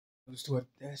Stuart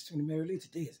Destiny Mary Lee.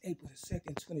 Today is April the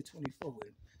 2nd, 2024.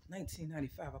 In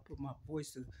 1995, I put my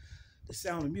voice to the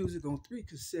sound of music on 3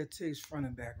 cassette tapes front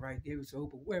and back, right? Gave it to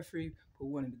Oprah Winfrey, put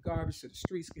one in the garbage so the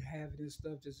streets could have it and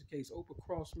stuff, just in case Oprah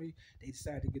crossed me. They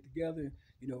decided to get together,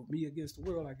 me against the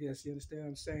world, I guess. You understand what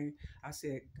I'm saying? I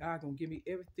said, God gonna give me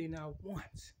everything I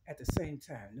want at the same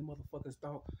time. Them motherfuckers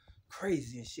thought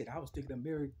crazy and shit. I was thinking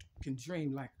American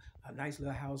dream, like a nice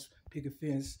little house, picket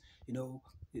fence,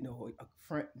 a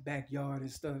front backyard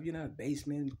and stuff,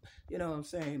 basement, you know what I'm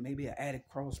saying? Maybe an attic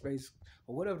crawl space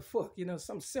or whatever the fuck,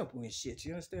 something simple and shit.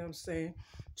 You understand what I'm saying?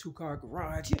 2-car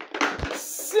garage,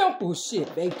 simple shit.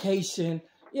 Vacation,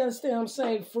 you understand what I'm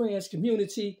saying? Friends,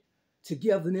 community,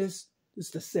 togetherness.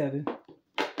 This the 7.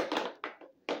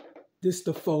 This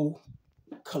the 4.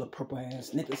 Color purple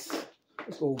ass niggas.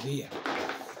 Let's go over here.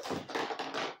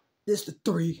 This the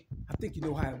 3. I think you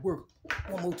know how it works.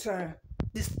 One more time.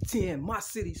 This 10, my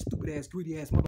city, stupid ass, greedy ass mother.